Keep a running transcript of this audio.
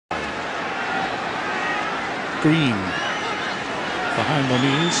Green. Behind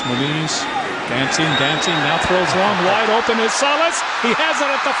Moniz. Moniz dancing, now throws long, wide open is Salas. He has it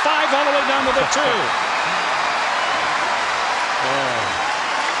at the 5 all the way down to the 2.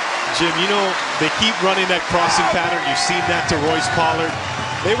 Jim, you know, they keep running that crossing pattern. You've seen that to Royce Pollard.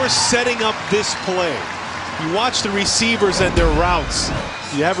 They were setting up this play. You watch the receivers and their routes.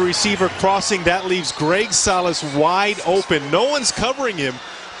 You have a receiver crossing, that leaves Greg Salas wide open. No one's covering him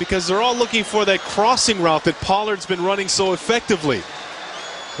because they're all looking for that crossing route that Pollard's been running so effectively.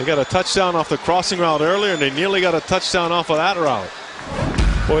 They got a touchdown off the crossing route earlier, and they nearly got a touchdown off of that route.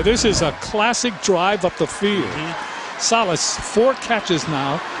 Boy, this is a classic drive up the field. Salas, 4 catches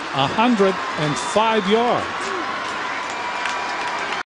now, 105 yards.